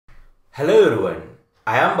Hello everyone,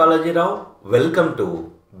 I am Balaji Rao. Welcome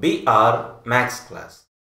to BR Max class.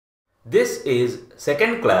 This is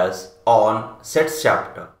second class on sets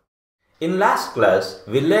chapter. In last class,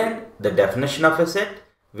 we learned the definition of a set,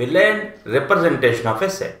 we learned representation of a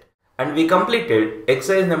set, and we completed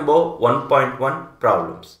exercise number 1.1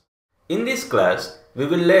 problems. In this class, we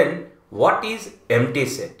will learn what is empty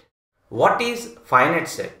set, what is finite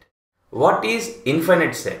set, what is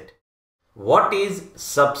infinite set, what is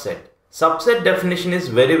subset. Subset definition is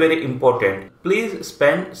very important. Please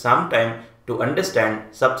spend some time to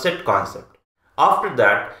understand subset concept. After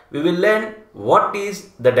that, we will learn what is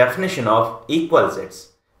the definition of equal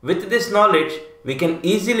sets. With this knowledge, we can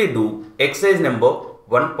easily do exercise number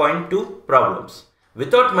 1.2 problems.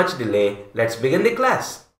 Without much delay, let's begin the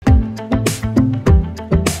class.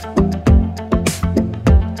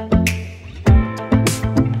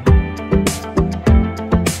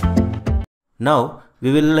 Now,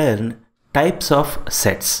 we will learn types of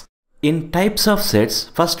sets. In types of sets,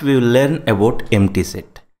 first we will learn about empty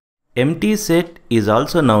set. Empty set is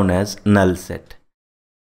also known as null set,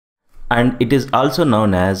 and it is also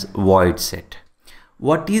known as void set.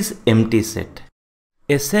 What is empty set?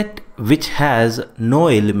 A set which has no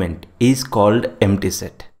element is called empty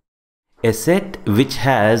set. A set which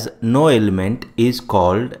has no element is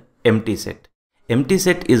called empty set. Empty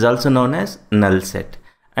set is also known as null set.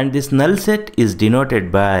 And this null set is denoted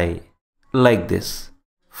by like this,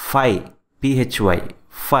 phi, phy,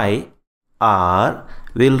 phi, or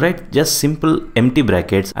we will write just simple empty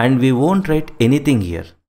brackets and we won't write anything here.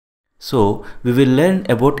 So we will learn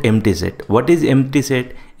about empty set. What is empty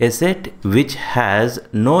set? A set which has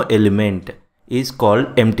no element is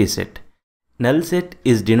called empty set. Null set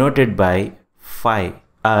is denoted by phi.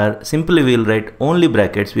 Or simply we will write only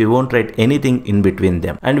brackets, we won't write anything in between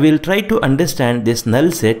them. And we will try to understand this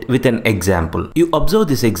null set with an example. You observe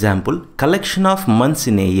this example, collection of months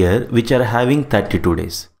in a year which are having 32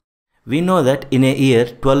 days. We know that in a year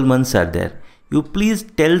 12 months are there. You please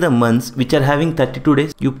tell the months which are having 32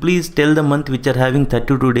 days. You please tell the month which are having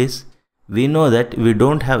 32 days. We know that we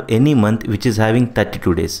don't have any month which is having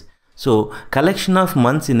 32 days. So collection of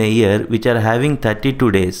months in a year which are having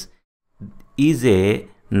 32 days is a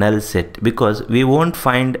null set because we won't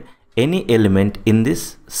find any element in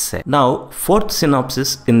this set. Now, fourth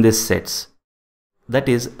synopsis in this sets, that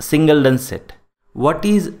is singleton set. What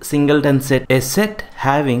is singleton set? A set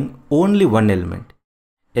having only one element.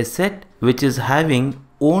 A set which is having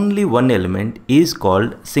only one element is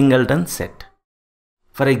called singleton set.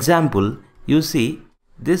 For example, you see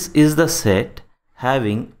this is the set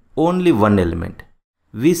having only one element.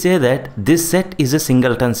 We say that this set is a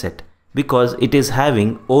singleton set because it is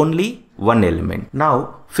having only one element.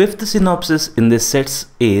 Now, fifth synopsis in this sets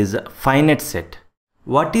is finite set.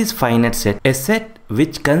 What is finite set? A set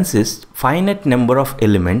which consists finite number of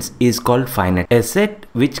elements is called finite. A set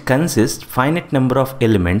which consists finite number of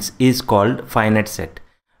elements is called finite set.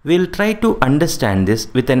 We will try to understand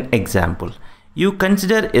this with an example. You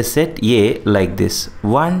consider a set A like this,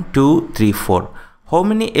 1, 2, 3, 4. How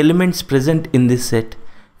many elements present in this set?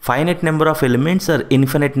 Finite number of elements or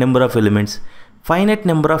infinite number of elements? Finite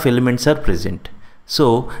number of elements are present.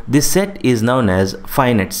 So this set is known as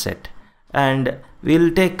finite set. And we will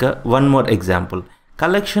take one more example.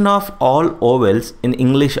 Collection of all vowels in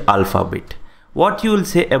English alphabet. What you will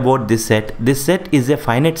say about this set? This set is a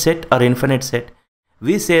finite set or infinite set?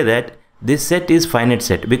 We say that this set is finite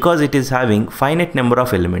set because it is having finite number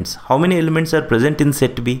of elements. How many elements are present in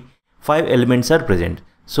set B? 5 elements are present.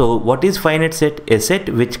 So what is finite set? A set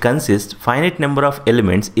which consists finite number of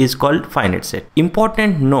elements is called finite set.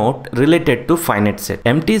 Important note related to finite set.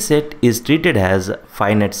 Empty set is treated as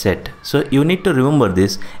finite set. So you need to remember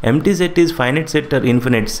this. Empty set is finite set or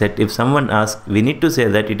infinite set. If someone asks, we need to say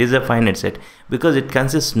that it is a finite set because it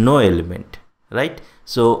consists no element, right?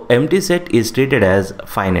 So empty set is treated as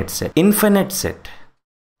finite set. Infinite set.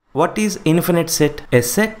 What is infinite set? A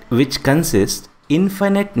set which consists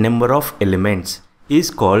infinite number of elements is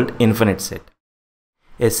called infinite set.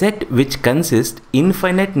 A set which consists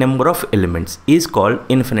infinite number of elements is called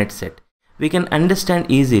infinite set. We can understand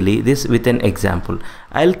easily this with an example.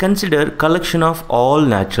 I'll consider collection of all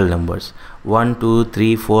natural numbers. 1, 2,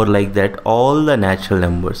 3, 4 like that, all the natural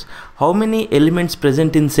numbers. How many elements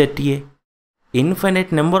present in set A?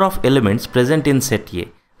 Infinite number of elements present in set A.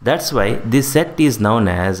 That's why this set is known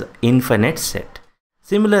as infinite set.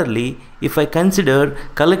 Similarly, if I consider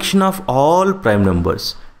collection of all prime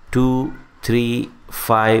numbers 2, 3,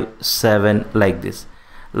 5, 7 like this,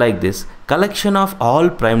 collection of all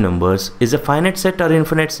prime numbers is a finite set or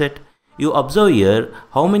infinite set? You observe here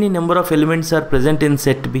how many number of elements are present in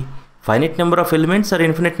set B? Finite number of elements or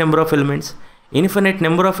infinite number of elements? Infinite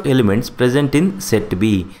number of elements present in set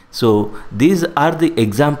B. So these are the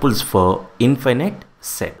examples for infinite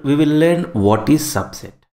set. We will learn what is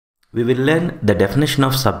subset. We will learn the definition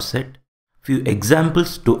of subset, few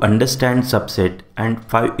examples to understand subset, and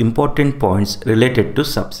 5 important points related to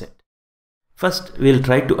subset. First, we will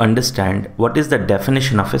try to understand what is the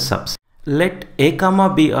definition of a subset. Let A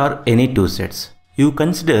comma B are any two sets. You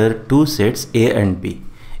consider two sets A and B.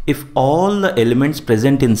 If all the elements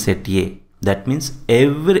present in set A, that means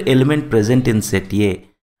every element present in set A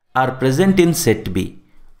are present in set B,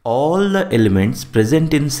 all the elements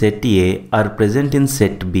present in set A are present in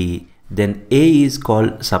set B, then A is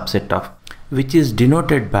called subset of, which is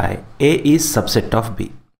denoted by A is subset of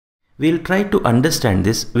B. We will try to understand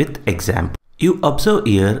this with example. You observe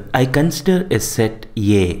here, I consider a set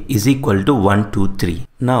A is equal to 1, 2, 3.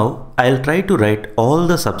 Now I'll try to write all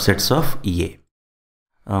the subsets of A.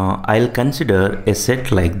 I'll consider a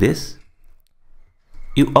set like this.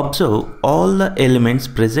 You observe all the elements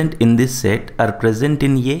present in this set are present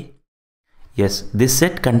in A. Yes, this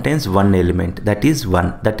set contains one element, that is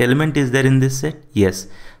 1. That element is there in this set? Yes.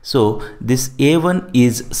 So this A1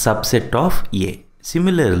 is subset of A.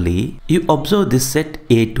 Similarly, you observe this set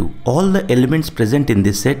A2. All the elements present in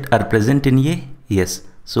this set are present in A? Yes.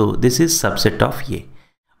 So this is subset of A.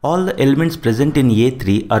 All the elements present in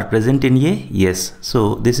A3 are present in A? Yes.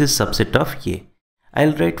 So this is subset of A.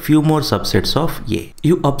 I'll write few more subsets of A.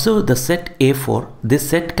 You observe the set A4. This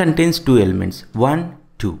set contains two elements, 1,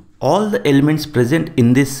 2. All the elements present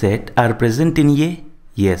in this set are present in A?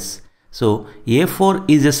 Yes. So A4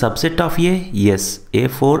 is a subset of A? Yes.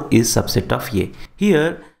 A4 is subset of A.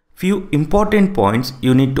 Here, few important points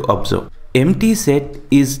you need to observe. Empty set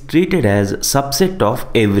is treated as subset of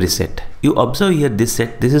every set. You observe here this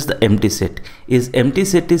set, this is the empty set. Is empty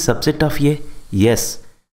set is subset of A? Yes.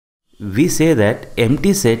 We say that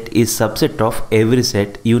empty set is subset of every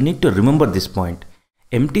set. You need to remember this point.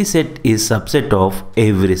 Empty set is subset of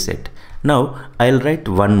every set. Now I'll write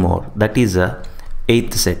one more, that is a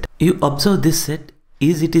 8th set. You observe this set,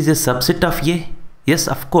 is it is a subset of A? Yes,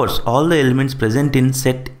 of course, all the elements present in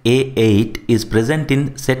set A8 is present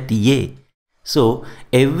in set A. So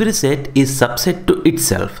every set is subset to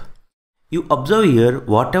itself. You observe here,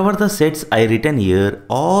 whatever the sets I written here,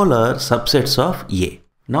 all are subsets of A.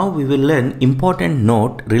 Now we will learn important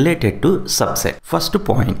note related to subset. First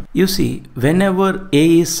point, you see, whenever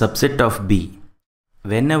A is subset of B,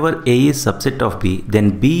 then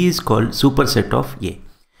B is called superset of A.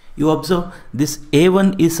 You observe this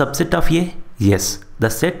A1 is subset of A? Yes, the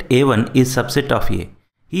set A1 is subset of A.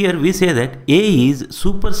 Here we say that A is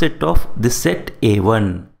superset of the set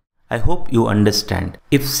A1. I hope you understand.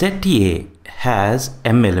 If set A has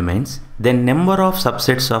m elements, then number of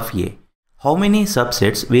subsets of A. How many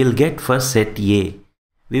subsets we will get for set A?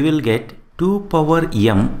 We will get 2 power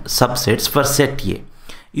m subsets for set A.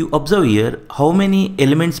 You observe here, how many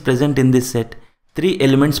elements present in this set? 3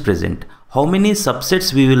 elements present. How many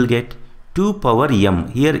subsets we will get? 2 power m.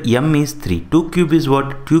 Here m is 3. 2 cube is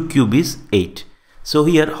what? 2 cube is 8. So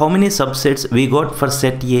here how many subsets we got for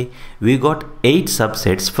set A? We got 8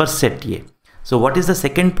 subsets for set A. So what is the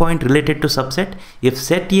second point related to subset? If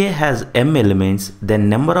set A has m elements, then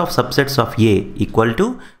number of subsets of A equal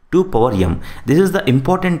to 2 power m. This is the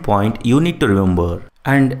important point you need to remember.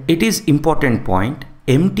 And it is important point.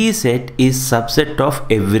 Empty set is subset of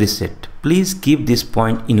every set. Please keep this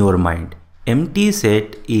point in your mind. Empty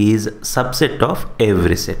set is subset of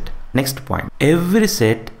every set. Next point. Every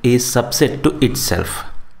set is subset to itself.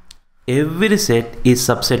 Every set is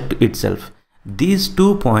subset to itself. These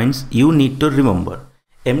 2 points you need to remember.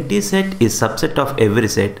 Empty set is subset of every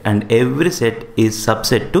set and every set is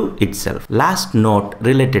subset to itself. Last note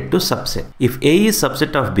related to subset. If A is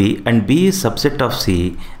subset of B and B is subset of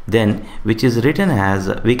C, then which is written as,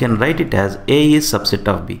 we can write it as A is subset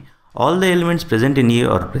of B. All the elements present in A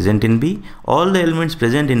are present in B. All the elements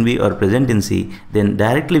present in B are present in C. Then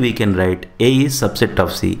directly we can write A is subset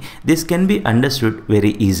of C. This can be understood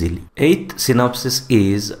very easily. 8th synopsis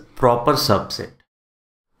is proper subset.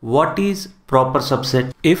 What is proper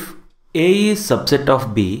subset? If A is subset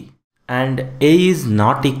of B and A is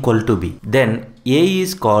not equal to B, then A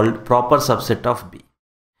is called proper subset of B,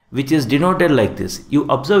 which is denoted like this. You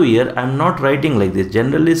observe here, I am not writing like this.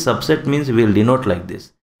 Generally subset means we will denote like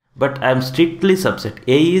this. But I am strictly subset.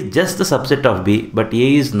 A is just the subset of B, but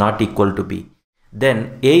A is not equal to B.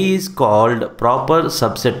 Then A is called proper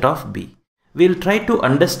subset of B. We will try to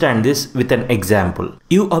understand this with an example.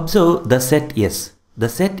 You observe the set S. The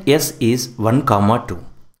set S is 1, 2.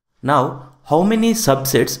 Now, how many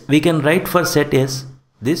subsets we can write for set S?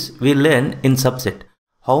 This we learn in subset.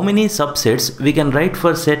 how many subsets we can write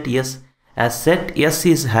for set S? As set S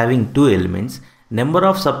is having 2 elements, number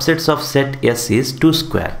of subsets of set S is 2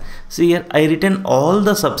 square. So here I written all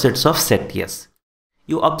the subsets of set S.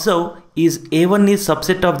 You observe, is A1 is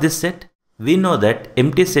subset of this set? We know that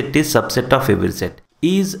empty set is subset of every set.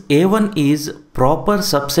 Is A1 is proper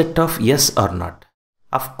subset of S or not?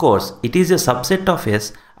 Of course, it is a subset of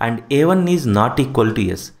S and A1 is not equal to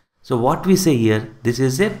S. So what we say here, this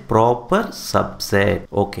is a proper subset.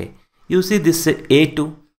 Okay. You see this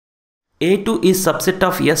A2. A2 is subset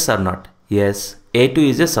of S or not? Yes. A2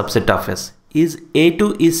 is a subset of S. Is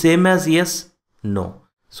A2 is same as S? No.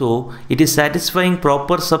 So it is satisfying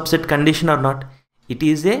proper subset condition or not? It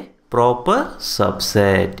is a proper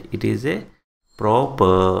subset. It is a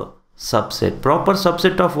proper subset. Proper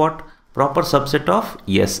subset of what? Proper subset of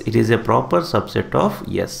yes. It is a proper subset of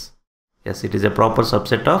yes. Yes, it is a proper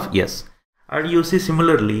subset of yes. And you see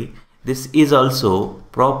similarly, this is also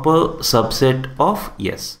proper subset of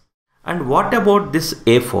yes. And what about this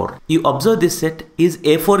A4? You observe this set. Is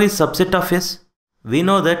A4 is subset of S? We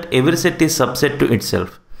know that every set is subset to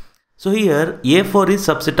itself. So here A4 is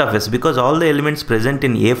subset of S because all the elements present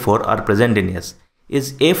in A4 are present in S.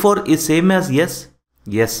 Is A4 is same as S?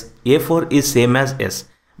 Yes, A4 is same as S.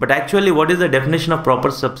 But actually what is the definition of proper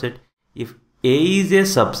subset? If A is a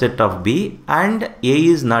subset of B and A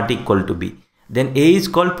is not equal to B, then A is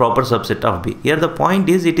called proper subset of B. Here the point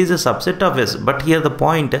is it is a subset of S, but here the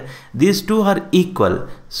point, these two are equal.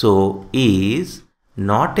 So is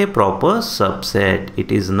not a proper subset.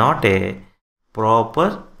 It is not a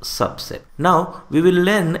proper subset. Now we will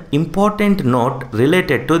learn important note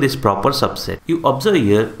related to this proper subset. You observe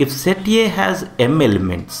here, if set A has m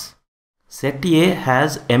elements, set A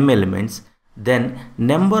has m elements, then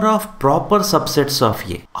number of proper subsets of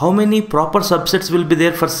A. How many proper subsets will be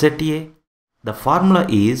there for set A? The formula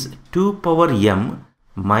is 2 power m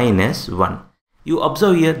minus 1. You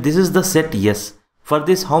observe here, this is the set S. For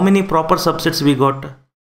this, how many proper subsets we got?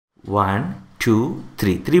 1, 2,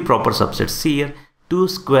 3. 3 proper subsets. See here, 2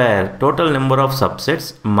 square, total number of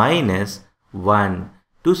subsets minus 1.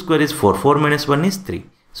 2 square is 4. 4 minus 1 is 3.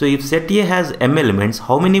 So if set A has m elements,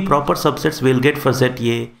 how many proper subsets we will get for set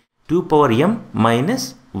A? 2 power m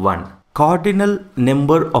minus 1. Cardinal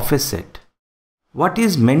number of a set. What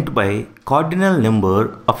is meant by cardinal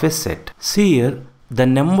number of a set? See here, the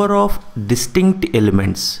number of distinct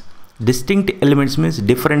elements. Distinct elements means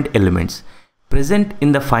different elements present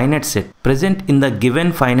in the finite set, present in the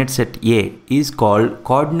given finite set A is called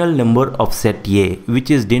cardinal number of set A, which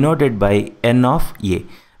is denoted by n of A.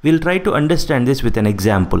 We'll try to understand this with an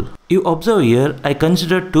example. You observe here, I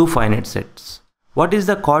consider 2 finite sets. What is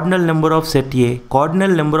the cardinal number of set A? Cardinal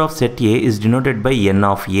number of set A is denoted by n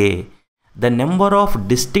of A. The number of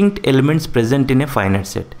distinct elements present in a finite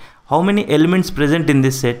set. How many elements present in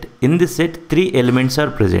this set? In this set, 3 elements are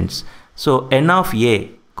present. So n of A,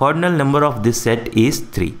 cardinal number of this set is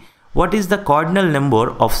 3. What is the cardinal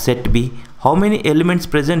number of set B? How many elements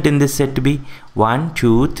present in this set B? 1,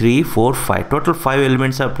 2, 3, 4, 5. Total 5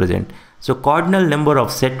 elements are present. So cardinal number of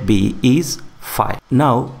set B is 5.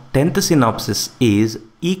 Now 10th synopsis is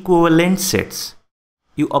equivalent sets.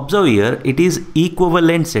 You observe here, it is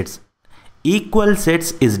equivalent sets. Equal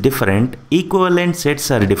sets is different, equivalent sets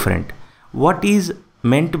are different. What is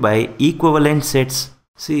meant by equivalent sets?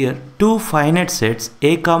 See here, 2 finite sets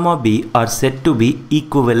A comma B are said to be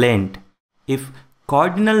equivalent if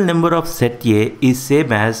cardinal number of set A is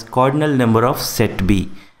same as cardinal number of set B.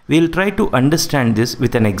 We will try to understand this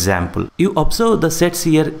with an example. You observe the sets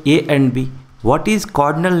here A and B. What is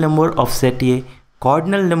cardinal number of set A?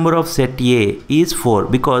 Cardinal number of set A is 4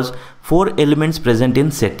 because 4 elements present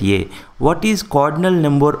in set A. What is cardinal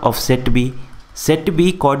number of set B? Set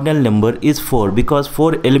B cardinal number is 4 because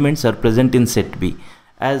 4 elements are present in set B.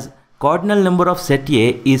 As cardinal number of set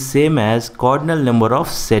A is same as cardinal number of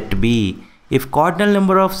set B. If cardinal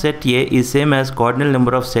number of set A is same as cardinal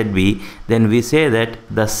number of set B, then we say that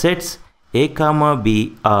the sets A comma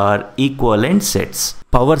B are equivalent sets.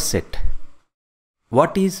 Power set.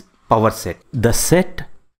 What is power set? The set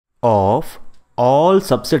of all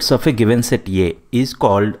subsets of a given set A is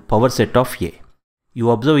called power set of A. You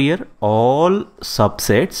observe here, all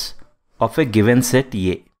subsets of a given set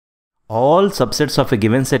A. All subsets of a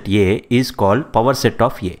given set A is called power set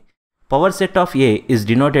of A. Power set of A is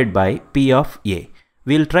denoted by P of A.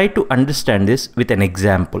 We will try to understand this with an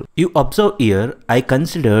example. You observe here, I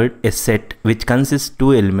considered a set which consists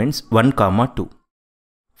 2 elements 1, 2.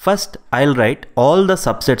 First, I'll write all the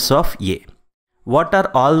subsets of A. What are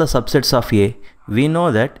all the subsets of A? We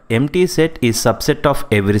know that empty set is subset of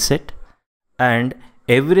every set and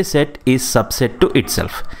every set is subset to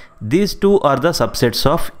itself. These two are the subsets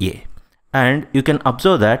of A, and you can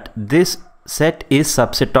observe that this set is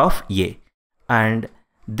subset of A and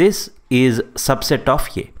this is subset of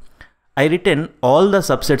A. I written all the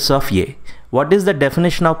subsets of A. What is the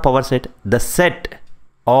definition of power set? The set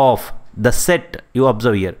of the set. You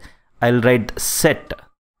observe here, I'll write set.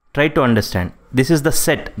 Try to understand. This is the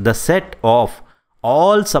set of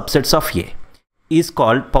all subsets of A is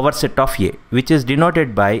called power set of A, which is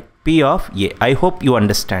denoted by P of A. I hope you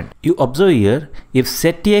understand. You observe here, if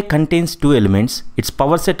set A contains 2 elements, its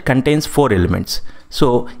power set contains 4 elements.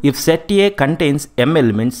 So if set A contains m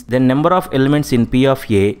elements, then number of elements in P of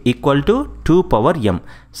A equal to 2 power m.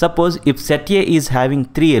 Suppose if set A is having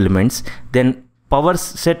 3 elements, then power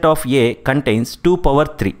set of A contains 2 power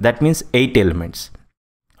 3. That means 8 elements.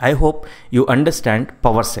 I hope you understand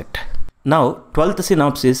power set. Now 12th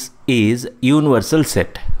synopsis is universal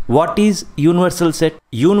set. What is universal set?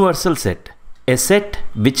 Universal set, a set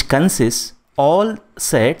which consists all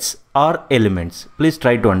sets or elements. Please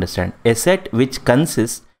try to understand. A set which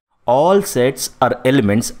consists all sets or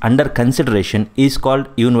elements under consideration is called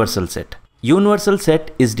universal set. Universal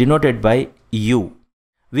set is denoted by U.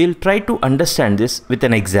 We'll try to understand this with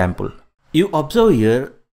an example. You observe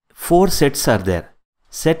here 4 sets are there.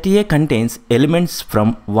 Set A contains elements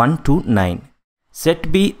from 1 to 9.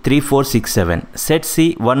 Set B 3, 4, 6, 7. Set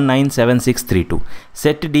C 1, 9, 7, 6, 3, 2.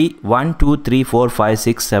 Set D 1, 2, 3, 4, 5,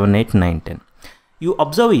 6, 7, 8, 9, 10. You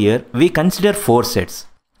observe here, we consider 4 sets.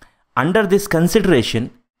 Under this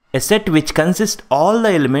consideration, a set which consists all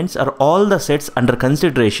the elements or all the sets under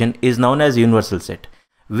consideration is known as universal set.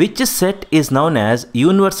 Which set is known as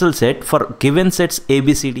universal set for given sets A,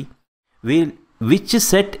 B, C, D? Which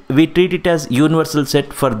set we treat it as universal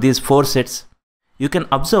set for these 4 sets? You can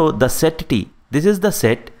observe the set T. This is the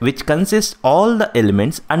set which consists all the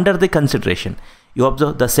elements under the consideration. You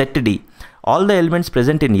observe the set D. All the elements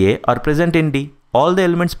present in A are present in D. All the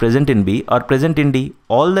elements present in B are present in D.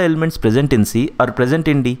 All the elements present in C are present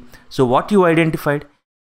in D. So what you identified?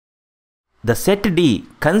 The set D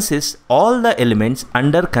consists all the elements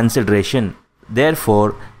under consideration.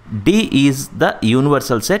 Therefore, D is the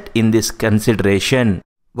universal set in this consideration.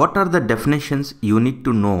 What are the definitions you need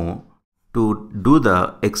to know to do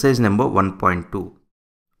the exercise number 1.2?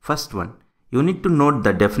 First one, you need to note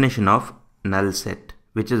the definition of null set,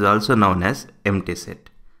 which is also known as empty set.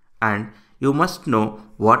 And you must know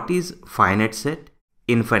what is finite set,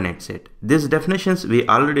 infinite set. These definitions we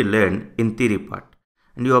already learned in theory part.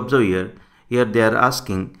 And you observe here they are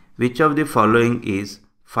asking which of the following is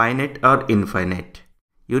finite or infinite.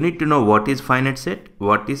 You need to know what is finite set,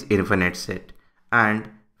 what is infinite set. And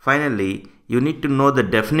finally, you need to know the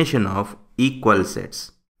definition of equal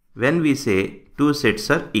sets. When we say 2 sets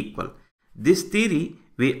are equal. This theory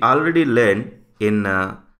we already learned in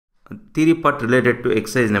theory part related to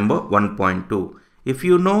exercise number 1.2. If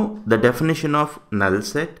you know the definition of null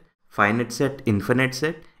set, finite set, infinite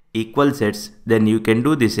set, equal sets, then you can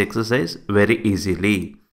do this exercise very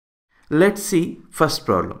easily. Let's see first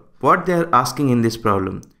problem. What they are asking in this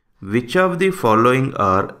problem, which of the following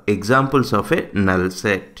are examples of a null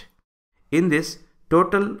set? In this,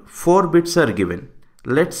 total 4 bits are given.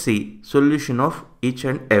 Let's see solution of each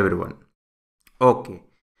and every one. Okay,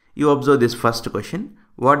 you observe this first question.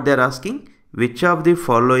 What they are asking, which of the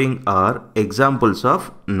following are examples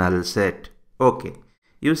of null set? Okay,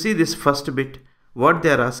 you see this first bit. What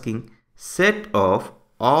they are asking, set of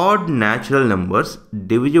odd natural numbers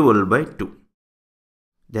divisible by 2.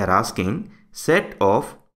 They are asking set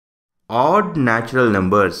of odd natural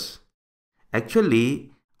numbers.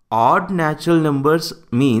 Actually, odd natural numbers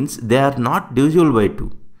means they are not divisible by 2.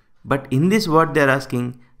 But in this what they are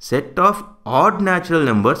asking, set of odd natural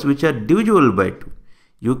numbers which are divisible by 2.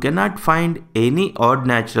 You cannot find any odd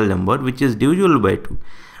natural number which is divisible by 2.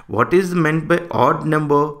 What is meant by odd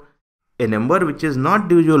number? A number which is not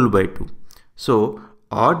divisible by 2. So,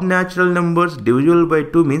 odd natural numbers divisible by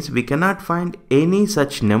 2 means we cannot find any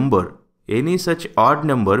such number, any such odd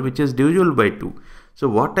number which is divisible by 2. So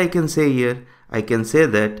what I can say here, I can say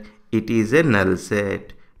that it is a null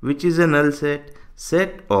set. Which is a null set?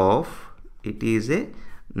 Set of, it is a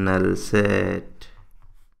null set.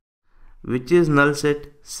 Which is null set?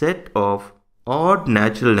 Set of odd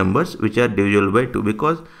natural numbers which are divisible by 2,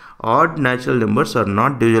 because odd natural numbers are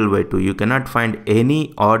not divisible by 2. You cannot find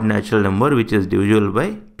any odd natural number which is divisible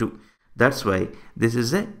by 2. That's why this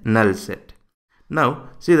is a null set. Now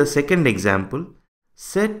see the second example.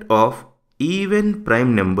 Set of even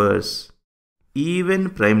prime numbers.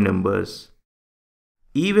 Even prime numbers.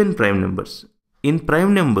 Even prime numbers. In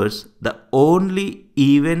prime numbers, the only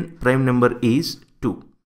even prime number is 2.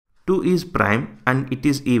 2 is prime and it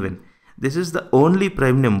is even. this is the only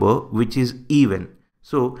prime number which is even.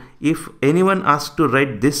 So if anyone asks to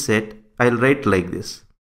write this set, I'll write like this.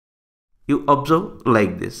 You observe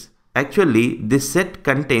like this. Actually, this set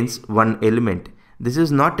contains one element. This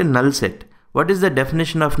is not a null set. What is the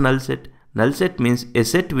definition of null set? Null set means a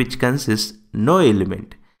set which consists no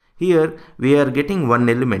element. Here we are getting one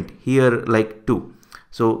element, here like 2.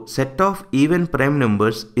 So set of even prime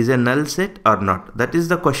numbers is a null set or not? That is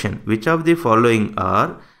the question. Which of the following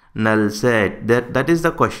are null set? That is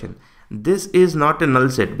the question. This is not a null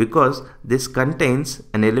set because this contains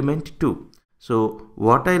an element 2. So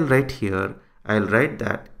what I'll write here, I'll write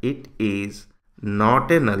that it is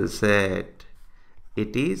not a null set.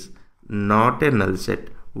 It is not a null set.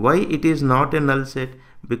 Why it is not a null set?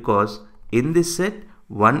 Because in this set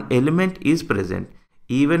one element is present.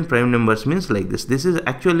 Even prime numbers means like this. This is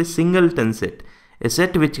actually singleton set. A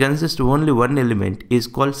set which consists of only one element is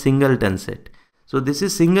called singleton set. So this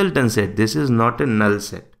is singleton set. This is not a null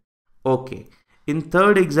set. Okay. In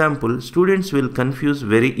third example, students will confuse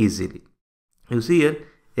very easily. You see here,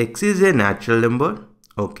 x is a natural number.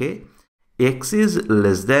 Okay. X is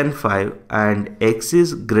less than 5 and x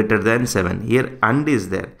is greater than 7. Here and is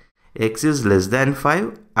there. X is less than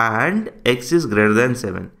 5 and x is greater than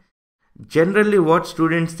 7. Generally what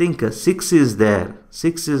students think, 6 is there.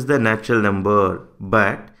 6 is the natural number.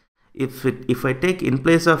 But if I take in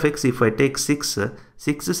place of x, if I take 6,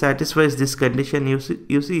 6 satisfies this condition.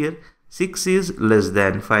 You see here, 6 is less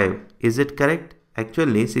than 5. Is it correct?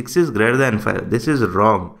 Actually 6 is greater than 5. This is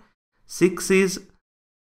wrong. 6 is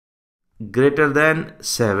greater than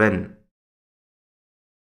 7.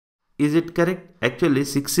 Is it correct? Actually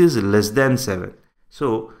 6 is less than 7.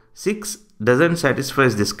 So 6 doesn't satisfy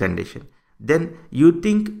this condition. Then you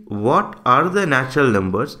think what are the natural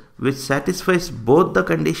numbers which satisfies both the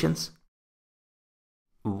conditions?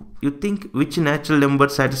 You think which natural number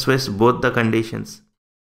satisfies both the conditions?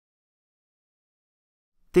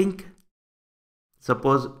 Think.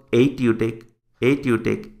 Suppose 8 you take. 8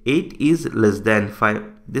 is less than 5.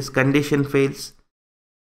 This condition fails.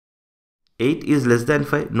 8 is less than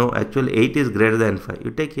 5. No, actually 8 is greater than 5.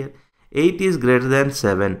 You take here. 8 is greater than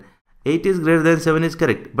 7. 8 is greater than 7 is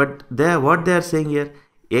correct. But what they are saying here,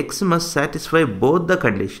 x must satisfy both the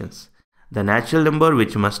conditions. The natural number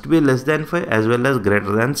which must be less than 5 as well as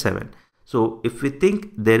greater than 7. So if we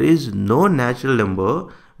think there is no natural number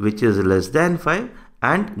which is less than 5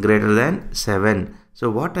 and greater than 7. So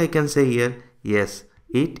what I can say here, yes,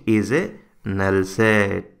 it is a null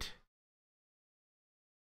set.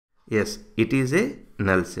 Yes, it is a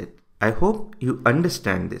null set. I hope you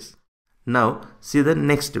understand this. Now see the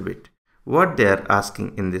next bit. What they are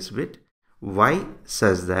asking in this bit, y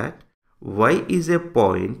says that y is a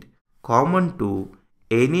point common to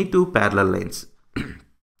any two parallel lines.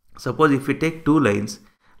 Suppose if we take two lines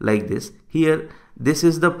like this, here this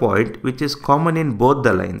is the point which is common in both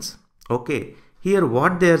the lines. Okay, here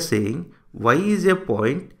what they are saying, y is a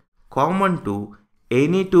point common to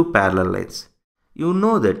any two parallel lines. You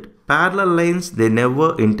know that parallel lines, they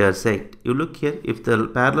never intersect. You look here, if the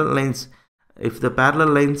parallel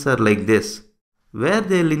lines are like this, where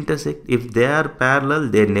they'll intersect? If they are parallel,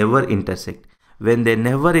 they never intersect. When they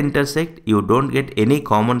never intersect, you don't get any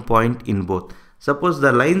common point in both. Suppose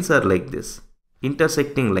the lines are like this,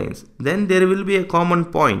 intersecting lines, then there will be a common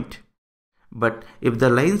point. But if the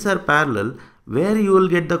lines are parallel, where you will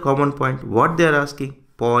get the common point? What they are asking?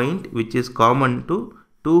 Point which is common to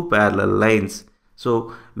two parallel lines.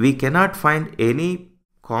 So we cannot find any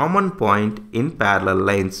common point in parallel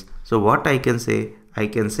lines. So what I can say? I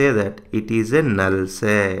can say that it is a null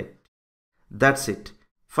set. That's it.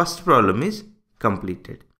 First problem is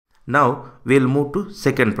completed. Now we'll move to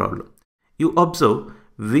second problem. You observe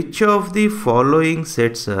which of the following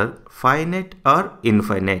sets are finite or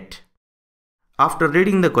infinite. After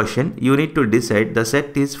reading the question, you need to decide the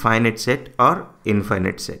set is finite set or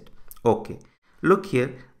infinite set. Okay. Look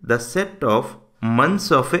here, the set of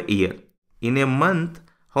months of a year. In a month,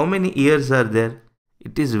 how many years are there?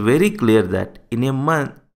 It is very clear that in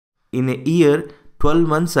a year, 12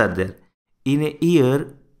 months are there. In a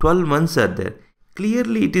year, 12 months are there.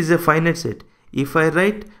 Clearly, it is a finite set. If I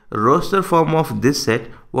write roster form of this set,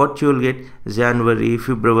 what you will get? January,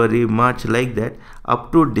 February, March, like that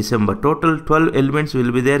up to December. Total 12 elements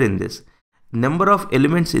will be there in this. Number of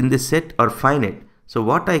elements in this set are finite. So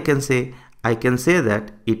what I can say? I can say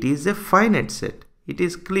that it is a finite set. It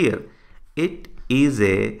is clear. It is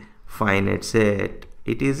a finite set.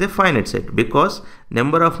 It is a finite set because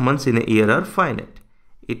number of months in a year are finite.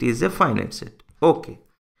 It is a finite set. Okay.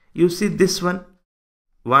 You see this one?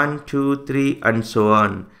 1, 2, 3 and so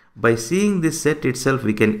on. By seeing this set itself,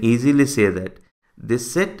 we can easily say that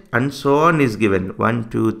This set and so on is given 1,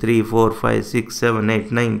 2, 3, 4, 5, 6, 7,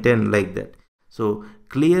 8, 9, 10 like that. So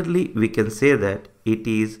clearly we can say that it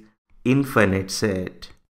is infinite set.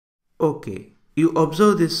 Okay, you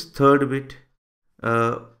observe this third bit.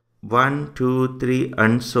 1, 2, 3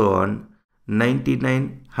 and so on,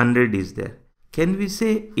 99, 100 is there. Can we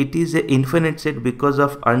say it is an infinite set because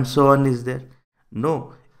of and so on is there?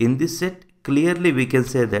 No, in this set clearly we can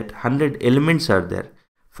say that 100 elements are there.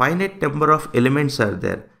 Finite number of elements are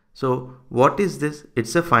there. So what is this?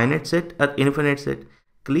 It's a finite set or infinite set?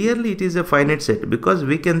 Clearly it is a finite set because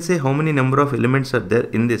we can say how many number of elements are there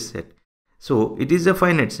in this set. So it is a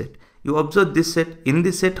finite set. You observe this set. In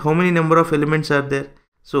this set how many number of elements are there?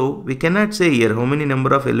 So we cannot say here how many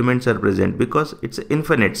number of elements are present because it's an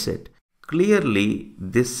infinite set. Clearly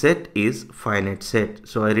this set is finite set.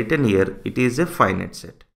 So I written here it is a finite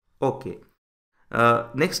set. Okay.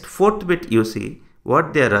 Next fourth bit you see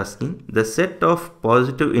what they are asking. The set of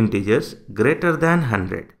positive integers greater than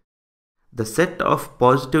 100. The set of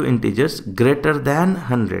positive integers greater than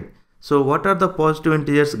 100. So what are the positive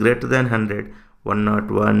integers greater than 100?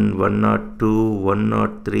 101, 102,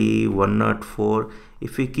 103, 104.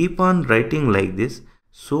 If we keep on writing like this,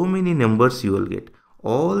 so many numbers you will get.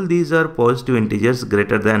 All these are positive integers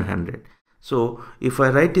greater than 100. So if I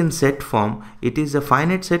write in set form, it is a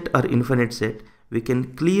finite set or infinite set. We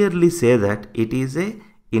can clearly say that it is a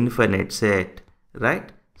infinite set,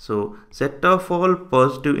 right? So set of all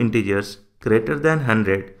positive integers greater than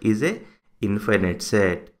 100 is a infinite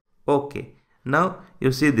set. Okay, now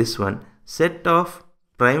you see this one. Set of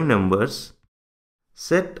prime numbers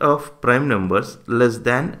less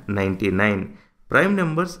than 99. Prime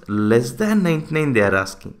numbers less than 99 they are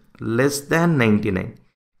asking. Less than 99.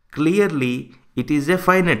 Clearly it is a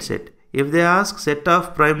finite set. If they ask set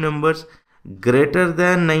of prime numbers greater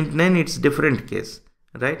than 99, it's different case,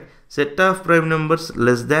 right? Set of prime numbers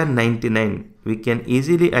less than 99. We can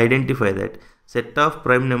easily identify that set of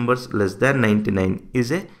prime numbers less than 99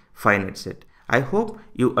 is a finite set. I hope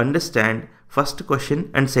you understand first question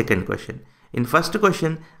and second question. In first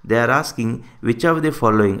question, they are asking which of the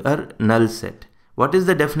following are null set. What is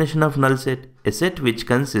the definition of null set? A set which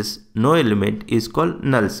consists no element is called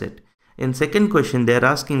null set. In second question, they are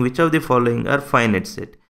asking which of the following are finite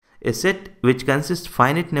set. A set which consists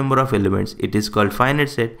finite number of elements, it is called finite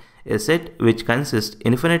set. A set which consists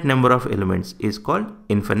infinite number of elements is called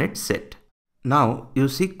infinite set. Now you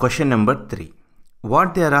see question number 3.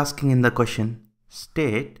 What they are asking in the question?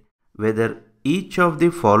 State whether each of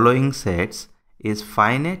the following sets is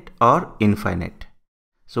finite or infinite.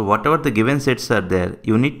 So whatever the given sets are there,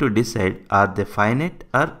 you need to decide are they finite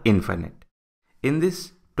or infinite. In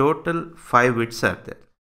this total 5 bits are there.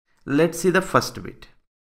 Let's see the first bit.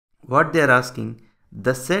 What they are asking,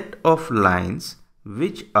 the set of lines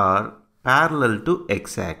which are parallel to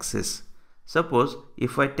x-axis. Suppose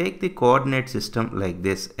if I take the coordinate system like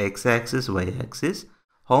this, x-axis, y-axis,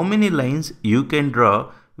 how many lines you can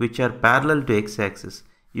draw which are parallel to x-axis?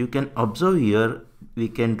 You can observe here, we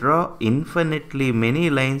can draw infinitely many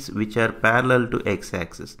lines which are parallel to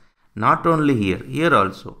x-axis. Not only here, here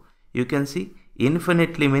also. You can see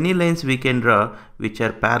infinitely many lines we can draw which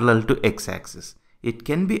are parallel to x-axis. It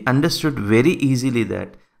can be understood very easily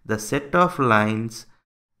that the set of lines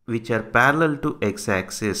which are parallel to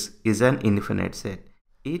x-axis is an infinite set.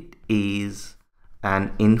 It is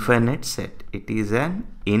an infinite set. It is an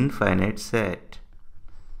infinite set.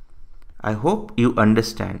 I hope you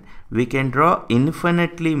understand. We can draw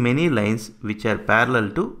infinitely many lines which are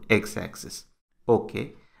parallel to x-axis.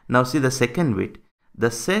 Okay. Now see the second bit.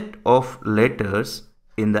 The set of letters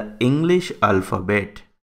in the English alphabet.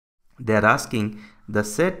 They are asking the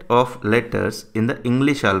set of letters in the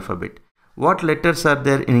English alphabet. What letters are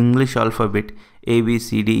there in English alphabet? A, B,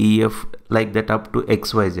 C, D, E, F, like that up to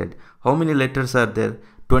X, Y, Z. How many letters are there?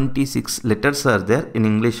 26 letters are there in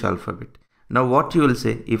English alphabet. Now what you will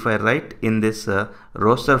say, if I write in this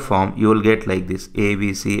roster form, you will get like this, A,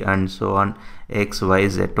 B, C and so on, X, Y,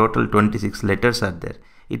 Z. Total 26 letters are there.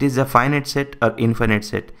 It is a finite set or infinite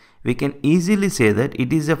set. We can easily say that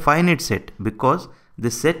it is a finite set because the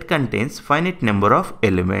set contains finite number of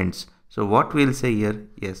elements. So what we will say here?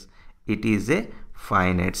 Yes, it is a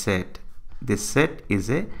finite set. This set is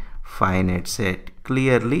a finite set.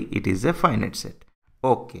 Clearly it is a finite set.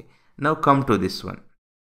 Okay, now come to this one.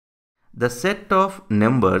 The set of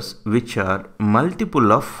numbers which are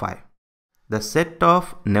multiple of 5. The set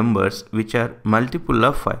of numbers which are multiple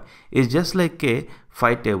of 5 is just like a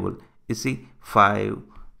 5 table. You see 5,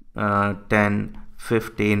 10,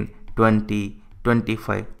 15, 20,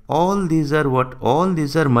 25. All these are what? All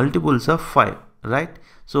these are multiples of 5. right?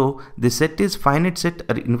 So the set is finite set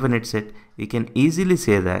or infinite set. We can easily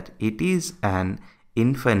say that it is an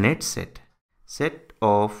infinite set. Set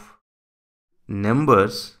of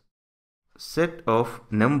numbers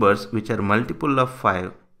which are multiple of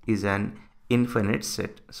 5 is an infinite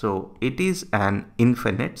set. So it is an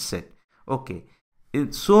infinite set. Okay,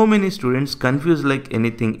 so many students confuse like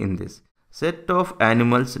anything in this. Set of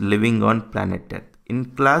animals living on planet Earth. In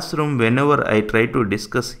classroom, whenever I try to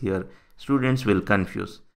discuss here, students will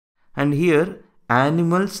confuse. And here,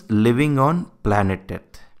 animals living on planet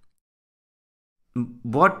Earth.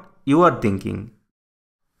 What you are thinking?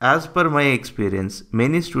 As per my experience,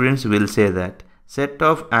 many students will say that set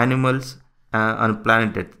of animals on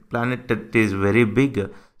planet Earth. Planet Earth is very big,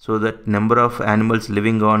 so that number of animals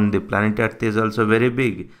living on the planet Earth is also very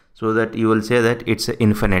big. So that you will say that it's an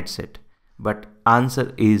infinite set. But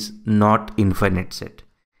answer is not infinite set.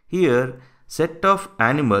 Here, set of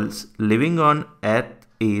animals living on Earth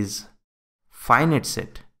is finite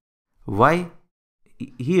set. Why?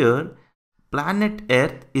 Here, planet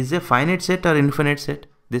Earth is a finite set or infinite set?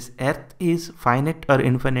 This Earth is finite or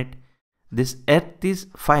infinite? This Earth is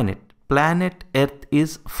finite. Planet Earth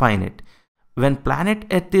is finite. When planet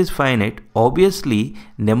Earth is finite, obviously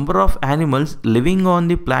number of animals living on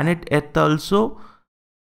the planet Earth also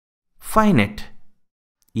finite.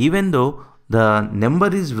 Even though the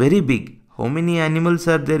number is very big, how many animals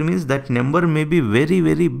are there means that number may be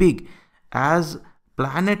very big. As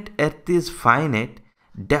planet Earth is finite,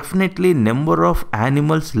 definitely number of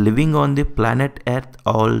animals living on the planet Earth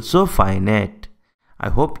also finite. I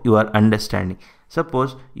hope you are understanding.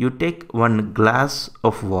 Suppose you take one glass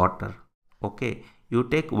of water. Okay, you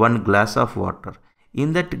take one glass of water.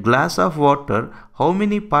 In that glass of water, how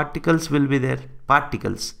many particles will be there?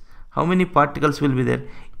 Particles. How many particles will be there?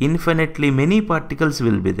 Infinitely many particles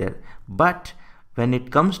will be there. But when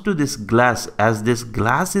it comes to this glass, as this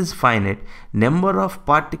glass is finite, number of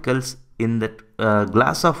particles in that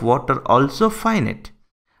glass of water also finite.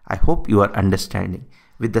 I hope you are understanding.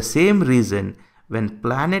 With the same reason, when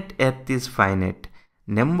planet Earth is finite,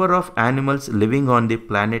 number of animals living on the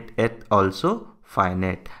planet Earth also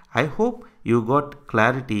finite. I hope you got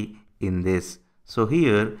clarity in this. So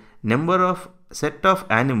here, set of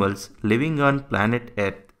animals living on planet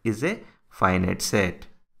Earth is a finite set.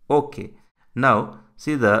 Okay, now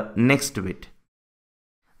see the next bit.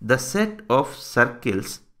 The set of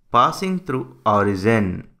circles passing through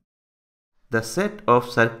origin. The set of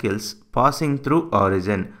circles passing through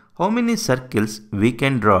origin. How many circles we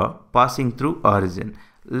can draw passing through origin?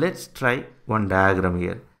 Let's try one diagram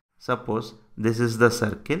here. Suppose this is the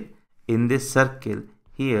circle. In this circle,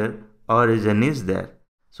 here origin is there.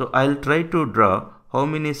 So I'll try to draw how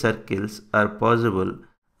many circles are possible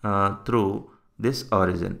through this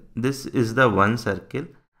origin. This is the one circle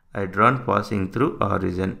I drawn passing through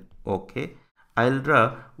origin. Okay. I'll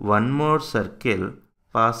draw one more circle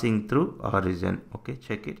passing through origin. Okay,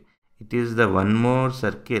 check it. It is the one more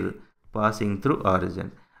circle passing through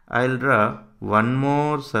origin. I'll draw one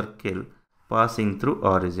more circle passing through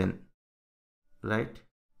origin. Right?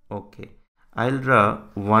 Okay. I'll draw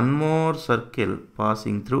one more circle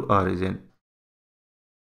passing through origin.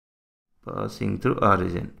 Passing through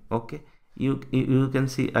origin. Okay. You can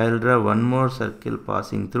see I'll draw one more circle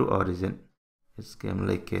passing through origin. It's came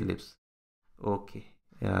like ellipse. Okay.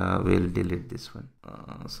 We'll delete this one.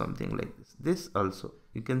 Something like this. This also.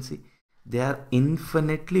 You can see there are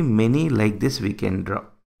infinitely many like this we can draw.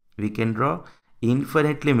 We can draw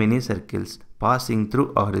infinitely many circles passing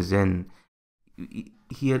through origin.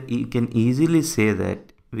 Here you can easily say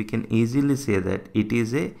that it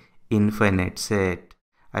is a infinite set.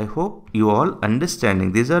 I hope you all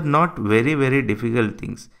understanding. These are not very difficult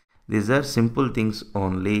things. These are simple things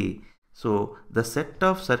only. So the set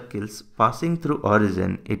of circles passing through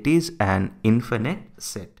origin, it is an infinite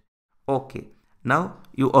set. Okay. Now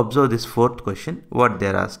you observe this fourth question, what they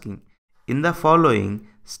are asking. In the following,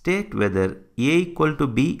 state whether A equal to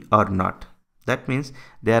B or not. That means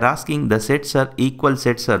they are asking the sets are equal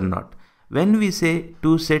sets or not. When we say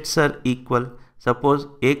two sets are equal, suppose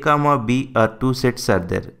A comma B are two sets are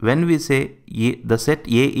there. When we say the set A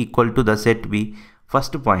equal to the set B,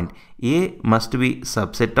 first point, A must be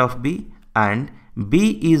subset of B and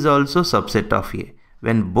B is also subset of A.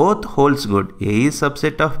 When both holds good, A is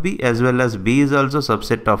subset of B as well as B is also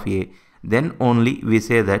subset of A, then only we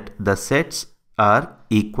say that the sets are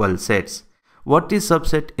equal sets. What is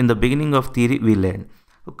subset? In the beginning of theory we learned.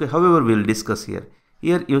 Okay, however we will discuss here.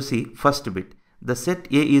 Here you see first bit. The set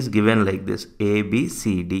A is given like this, A, B,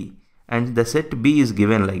 C, D. And the set B is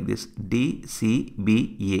given like this, D, C,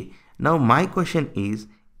 B, A. Now my question is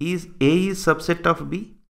A is subset of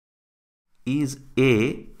B? is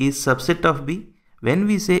A is subset of B? When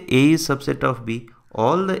we say A is subset of B,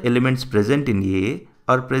 all the elements present in A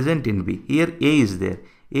are present in B. Here A is there.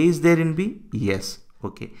 A is there in B? Yes.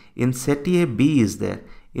 Okay. In set A, B is there.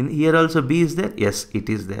 In here also B is there? Yes, it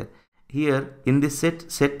is there. Here in this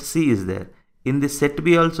set C is there. In this set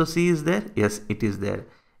B also C is there? Yes, it is there.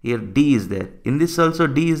 Here D is there. In this also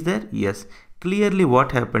D is there? Yes. Clearly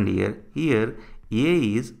what happened here? Here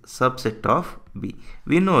A is subset of B.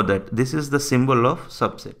 We know that this is the symbol of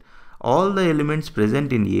subset. All the elements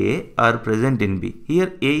present in A are present in B.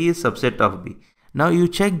 Here A is subset of B. Now you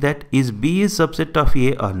check that is B is subset of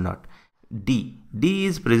A or not. D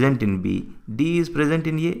is present in B. D is present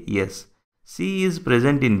in A? Yes. C is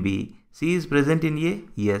present in B. C is present in A?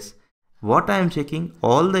 Yes. What I am checking,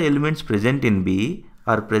 all the elements present in B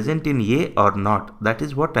are present in A or not. That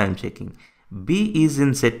is what I am checking. B is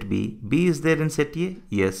in set B. B is there in set A?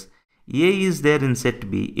 Yes. A is there in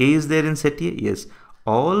set B. A is there in set A? Yes.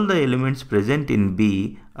 All the elements present in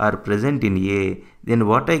B are present in A. Then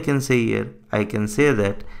what I can say here? I can say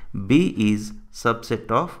that B is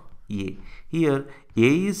subset of A. Here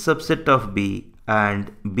A is subset of B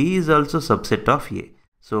and B is also subset of A.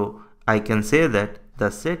 So I can say that the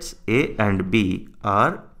sets A and B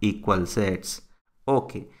are equal sets.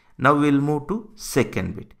 Okay. Now we'll move to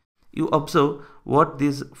second bit. You observe what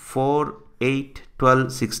these 4, 8,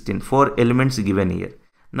 12, 16, 4 elements given here.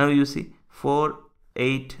 Now you see 4,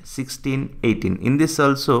 8, 16, 18. In this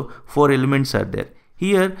also 4 elements are there.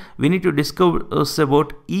 Here we need to discuss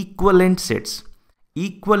about equivalent sets.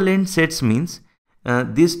 Equivalent sets means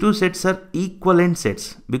these two sets are equivalent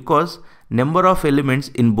sets because number of elements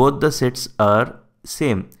in both the sets are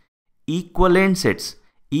same. Equivalent sets.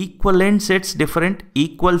 Equivalent sets different,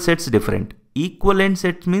 equal sets different. Equivalent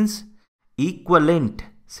sets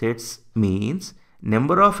means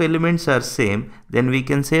number of elements are same, then we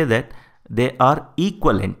can say that they are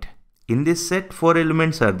equivalent. In this set 4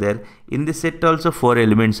 elements are there, in this set also 4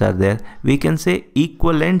 elements are there. We can say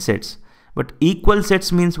equivalent sets. But equal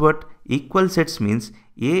sets means what? Equal sets means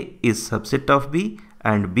A is subset of B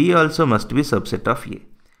and B also must be subset of A.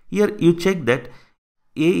 Here you check that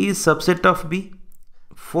A is subset of B.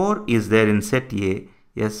 4 is there in set A.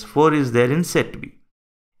 Yes, 4 is there in set B.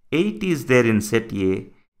 8 is there in set A.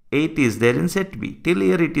 8 is there in set B. Till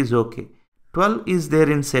here it is okay. 12 is there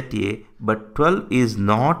in set A, but 12 is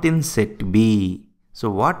not in set B. So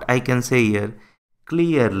what I can say here?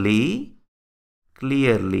 Clearly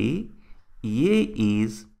A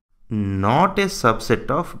is not a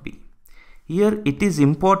subset of B. Here it is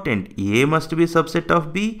important. A must be subset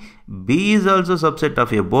of B. B is also subset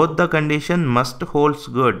of A. Both the condition must holds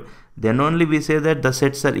good. Then only we say that the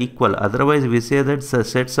sets are equal. Otherwise we say that the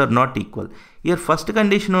sets are not equal. Here first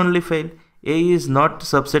condition only failed. A is not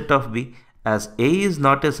subset of B. As A is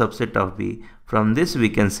not a subset of B, from this we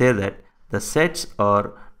can say that the sets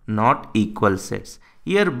are not equal sets.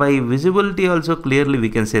 Here by visibility also clearly we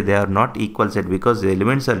can say they are not equal set because the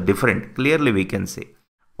elements are different. Clearly we can say.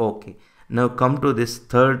 Okay. Now come to this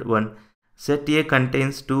third one. Set A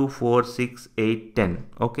contains 2, 4, 6, 8, 10.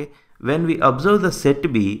 Okay. When we observe the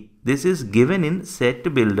set B, this is given in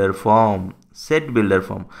set builder form. Set builder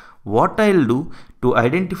form. What I'll do to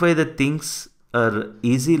identify the things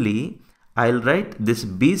easily, I'll write this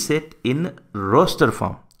B set in roster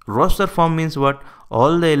form. Roster form means what?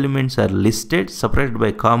 All the elements are listed, separated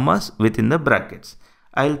by commas within the brackets.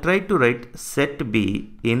 I'll try to write set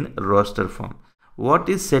B in roster form. What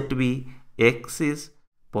is set B? X is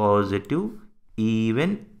positive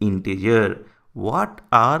even integer. What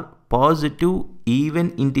are positive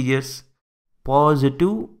even integers?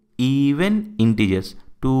 Positive even integers.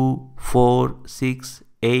 2, 4, 6,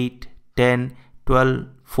 8, 10, 12,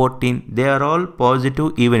 14. They are all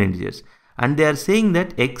positive even integers. And they are saying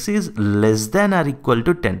that x is less than or equal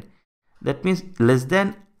to 10. That means less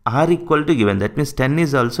than or equal to given. That means 10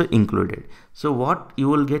 is also included. So what you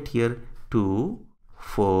will get here? 2,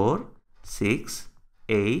 4, 6,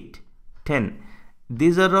 8, 10.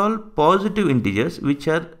 These are all positive integers which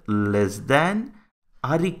are less than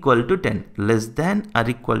or equal to 10. Less than or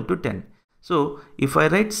equal to 10. So if I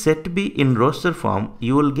write set B in roster form,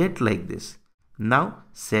 you will get like this. Now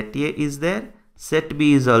set A is there, set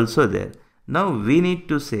B is also there. Now we need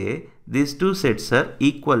to say these two sets are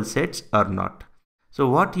equal sets or not. So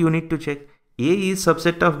what you need to check? A is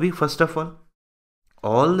subset of B first of all.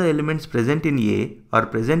 All the elements present in A are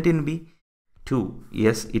present in B. 2,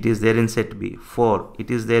 yes, it is there in set B. 4, it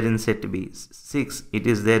is there in set B. 6, it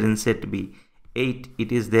is there in set B. 8,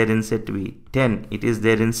 it is there in set B. 10, it is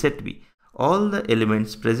there in set B. All the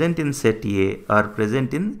elements present in set A are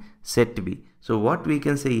present in set B. So what we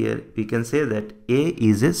can say here, we can say that A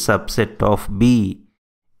is a subset of B.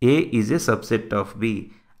 A is a subset of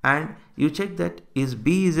B, and you check that is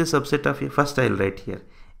B is a subset of A. First I'll write here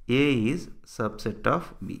A is subset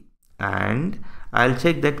of B, and I'll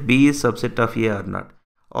check that B is subset of A or not.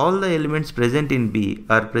 All the elements present in B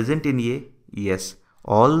are present in A. Yes,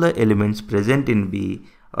 all the elements present in B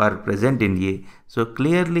are present in A. So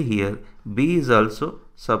clearly here B is also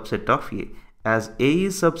subset of A. As A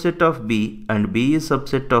is subset of B and B is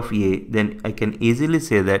subset of A, then I can easily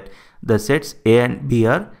say that the sets A and B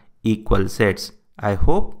are equal sets. I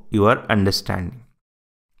hope you are understanding.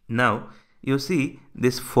 Now you see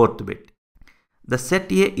this fourth bit. The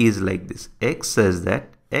set A is like this. X says that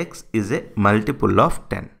X is a multiple of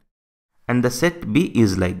 10. And the set B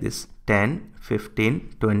is like this. 10,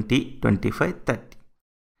 15, 20, 25, 30.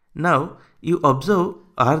 Now you observe,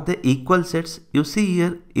 are they equal sets? You see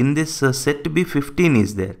here in this set B 15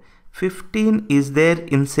 is there. 15 is there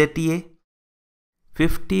in set A.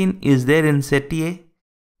 15 is there in set A.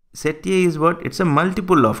 Set A is what? It's a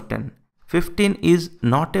multiple of 10. 15 is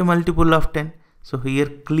not a multiple of 10. So here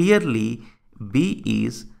clearly B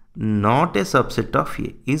is not a subset of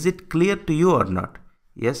A. Is it clear to you or not?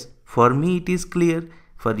 Yes, for me it is clear.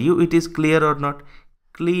 For you it is clear or not?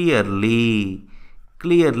 Clearly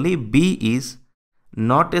B is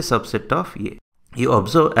not a subset of A. You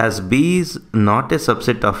observe, as B is not a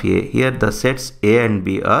subset of A, here the sets A and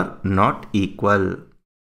B are not equal.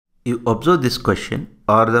 You observe this question,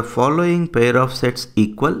 are the following pair of sets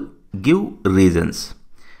equal? Give reasons.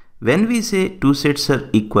 When we say two sets are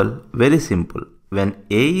equal, very simple. When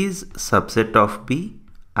A is subset of B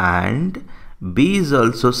and B is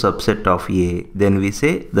also subset of A, then we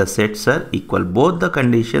say the sets are equal. Both the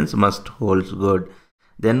conditions must hold good.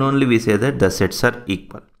 Then only we say that the sets are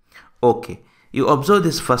equal. Okay, you observe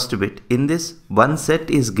this first bit. In this, one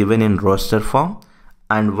set is given in roster form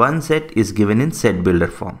and one set is given in set builder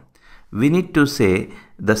form. We need to say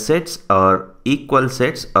the sets are equal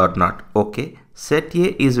sets or not. Okay, set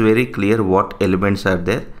A is very clear what elements are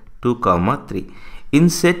there. 2, 3. In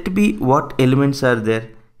set B, what elements are there?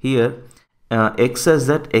 Here, X says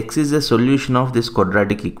that X is a solution of this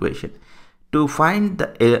quadratic equation. To find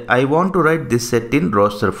the, I want to write this set in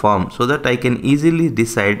roster form so that I can easily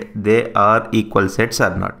decide they are equal sets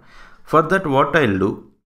or not. For that, what I'll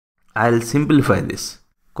do, I'll simplify this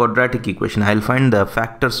quadratic equation. I'll find the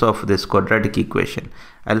factors of this quadratic equation.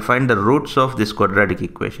 I'll find the roots of this quadratic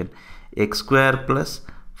equation. X square plus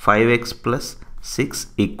 5x plus 6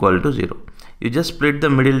 equal to 0. You just split the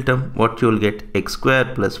middle term. What you will get? X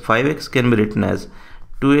square plus 5x can be written as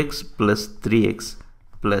 2x plus 3x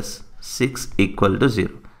plus 6 equal to 0.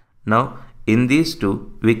 Now in these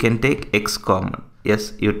two we can take x common.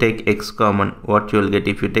 Yes, you take x common. What you will get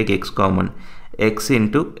if you take x common? X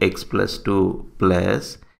into x plus 2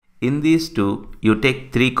 plus, in these two you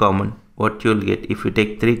take 3 common. What you will get if you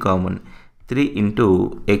take 3 common? 3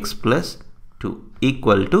 into x plus 2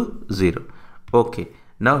 equal to 0. Okay,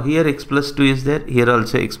 now here x plus 2 is there, here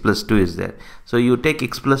also x plus 2 is there. So you take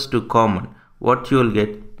x plus 2 common. What you will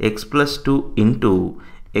get? X plus 2 into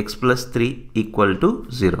x plus 3 equal to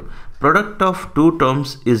 0. Product of two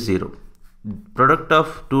terms is 0. Product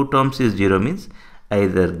of two terms is 0 means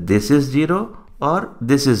either this is 0 or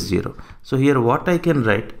this is 0. So here what I can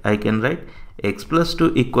write? I can write x plus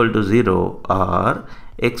 2 equal to 0 or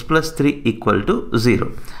x plus 3 equal to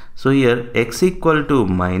 0. So here x equal to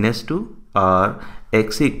minus 2 or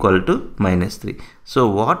x equal to minus 3. So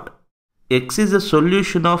what? X is a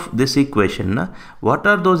solution of this equation. Na? What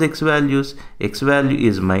are those x values? X value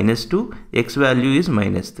is minus 2, x value is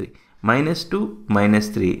minus 3. Minus 2, minus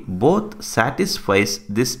 3 both satisfies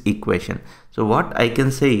this equation. So what I can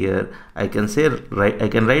say here, I can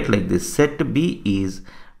write like this: set B is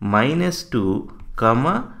minus 2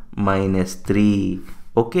 comma minus 3.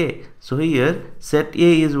 Okay, so here set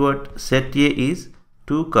A is what? Set A is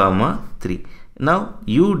 2 comma 3. Now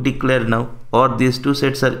you declare now, or these two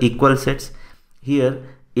sets are equal sets. Here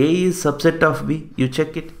A is subset of B. You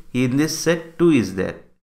check it. In this set 2 is there.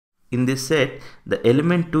 In this set the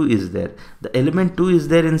element 2 is there. The element 2 is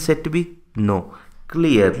there in set B? No.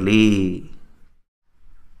 Clearly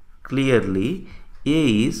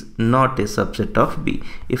A is not a subset of B.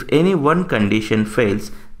 If any one condition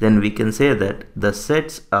fails, then we can say that the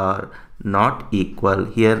sets are not equal.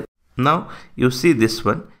 Here now you see this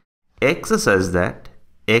one. X says that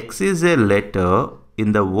X is a letter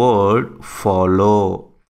in the word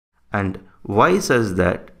follow, and Y says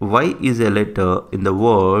that Y is a letter in the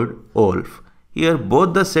word wolf. Here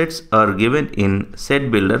both the sets are given in set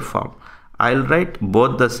builder form. I'll write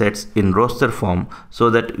both the sets in roster form so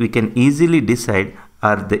that we can easily decide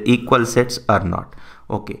are the equal sets or not.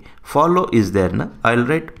 Okay, follow is there na. I'll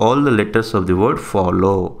write all the letters of the word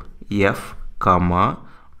follow. F, comma,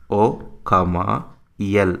 O, comma,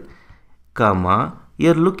 L, comma.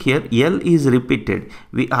 Here look here, L is repeated.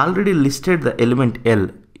 We already listed the element L.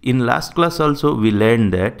 In last class also we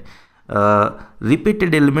learned that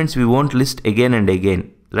repeated elements we won't list again and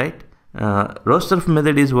again, right? Roster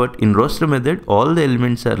method is what? In roster method all the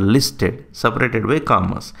elements are listed, separated by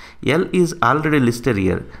commas. L is already listed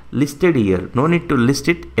here, no need to list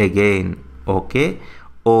it again. Okay,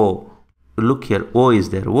 O, look here, O is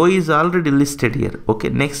there, O is already listed here. Okay,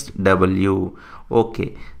 next W.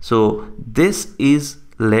 Okay, so this is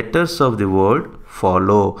letters of the word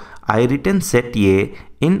follow. I written set A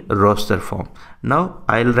in roster form. Now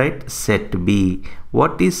I'll write set B.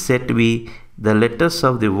 What is set B? The letters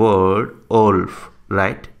of the word wolf,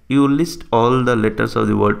 right? You list all the letters of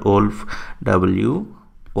the word wolf. W,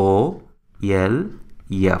 O, L,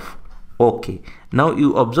 F. Okay, now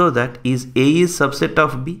you observe that is A is subset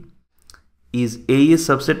of B. Is A is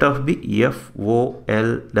subset of B? F, O,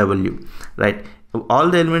 L, W, right? All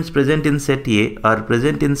the elements present in set A are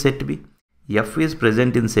present in set B. F is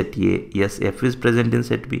present in set A. Yes, F is present in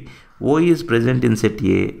set B. O is present in set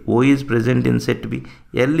A. O is present in set B.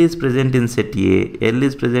 L is present in set A. L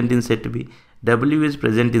is present in set B. W is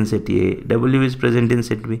present in set A. W is present in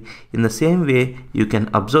set B. In the same way, you can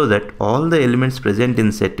observe that all the elements present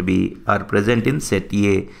in set B are present in set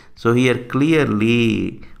A. So here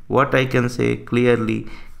clearly, what I can say clearly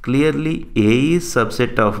A is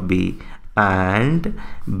subset of B and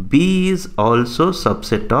B is also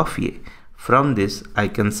subset of A. From this, I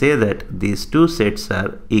can say that these two sets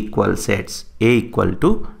are equal sets, A equal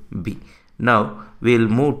to B. Now, we will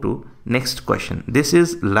move to next question. This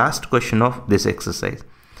is last question of this exercise.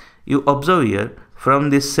 You observe here, from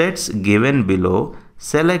the sets given below,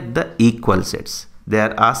 select the equal sets. They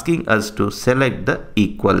are asking us to select the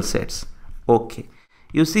equal sets. Okay.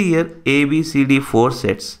 You see here, A, B, C, D, 4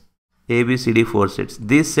 sets. A, B, C, D, 4 sets.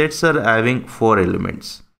 These sets are having 4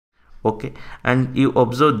 elements. Okay. And you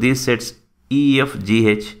observe these sets E, F, G,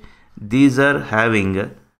 H, these are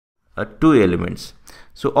having 2 elements.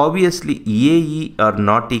 So obviously AE are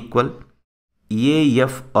not equal,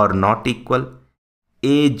 AF are not equal,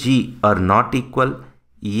 AG are not equal,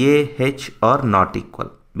 AH are not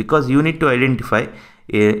equal. Because you need to identify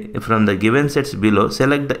from the given sets below,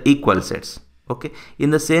 select the equal sets. Okay. In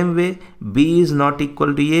the same way, B is not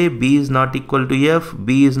equal to A, B is not equal to F,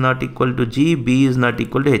 B is not equal to G, B is not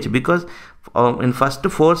equal to H. Because in first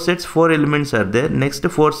 4 sets 4 elements are there, next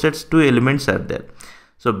 4 sets 2 elements are there.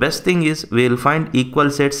 So best thing is we will find equal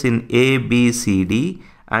sets in A, B, C, D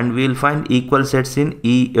and we will find equal sets in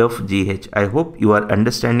E, F, G, H. I hope you are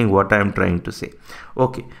understanding what I am trying to say.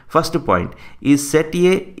 Okay, first point is set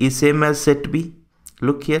A is same as set B.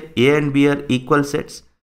 Look here, A and B are equal sets.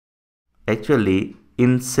 Actually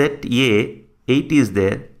in set A 8 is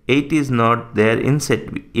there, 8 is not there in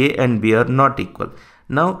set B. A and B are not equal.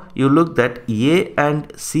 Now you look that A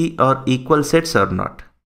and C are equal sets or not.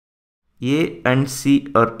 A and C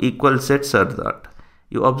are equal sets or not.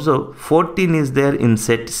 You observe 14 is there in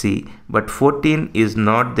set C but 14 is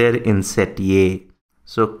not there in set A.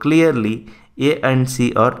 So clearly A and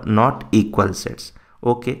C are not equal sets.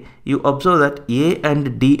 Okay, you observe that A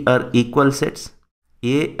and D are equal sets.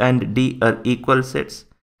 A and D are equal sets.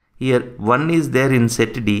 Here 1 is there in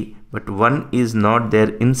set D but 1 is not there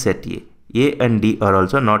in set A. A and D are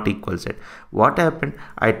also not equal set. What happened?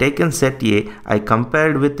 I taken set A, I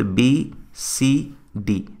compared with B, C,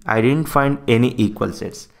 D. I didn't find any equal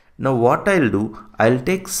sets. Now what I'll do, I'll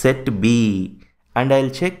take set B and I'll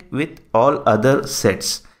check with all other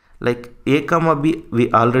sets. Like A comma B we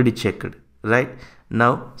already checked, right?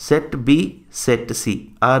 Now set B, set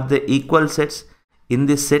C are the equal sets. In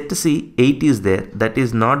this set C 8 is there, that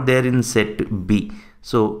is not there in set B.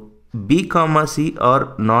 So B comma C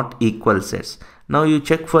are not equal sets. Now you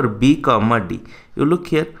check for B comma D. You look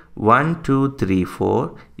here 1, 2, 3,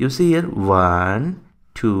 4. You see here 1,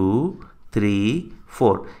 2, 3,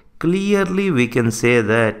 4. Clearly we can say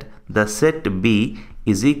that the set B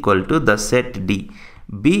is equal to the set D.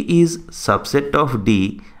 B is subset of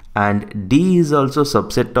D and D is also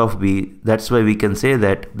subset of B. That's why we can say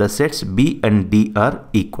that the sets B and D are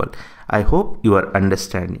equal. I hope you are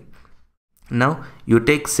understanding. Now you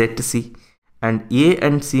take set C and A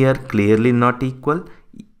and C are clearly not equal.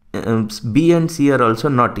 B and C are also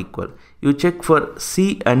not equal. You check for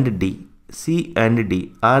C and D. C and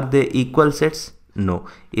D, are they equal sets? No.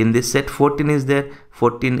 In this set 14 is there,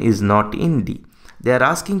 14 is not in D. They are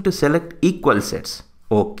asking to select equal sets.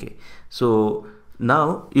 Okay. So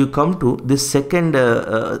Now you come to this second,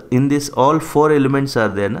 in this all 4 elements are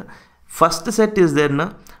there. Na? First set is there.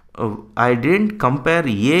 Na? I didn't compare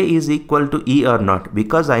A is equal to E or not,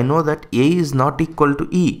 because I know that A is not equal to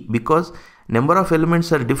E, because number of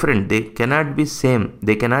elements are different. They cannot be same.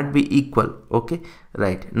 They cannot be equal. Okay.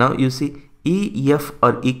 Right. Now you see E, F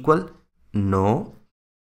are equal. No.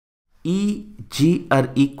 E, G are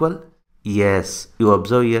equal. Yes, you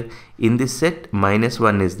observe here in this set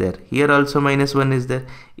 -1 is there. Here also -1 is there.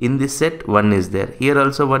 In this set 1 is there. Here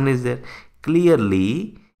also 1 is there.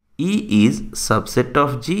 Clearly E is subset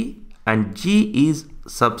of G and G is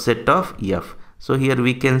subset of F. So here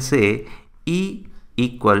we can say E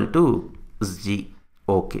equal to G.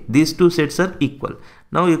 Okay, these two sets are equal.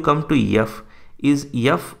 Now you come to F. Is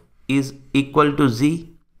F is equal to Z?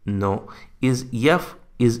 No. Is F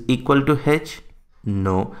is equal to H?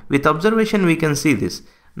 No. With observation we can see this.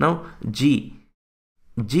 Now G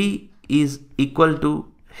is equal to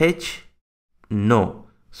H? No.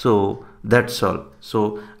 So that's all.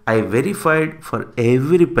 So I verified for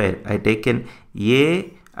every pair. I taken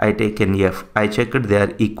A, I taken F. I checked they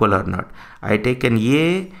are equal or not. I taken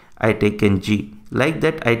A, I taken G. Like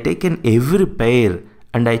that I taken every pair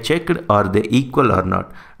and I checked are they equal or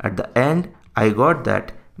not. At the end I got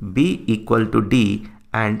that B equal to D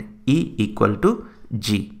and E equal to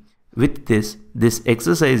G. With this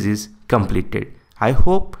exercise is completed. I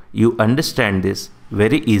hope you understand this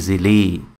very easily.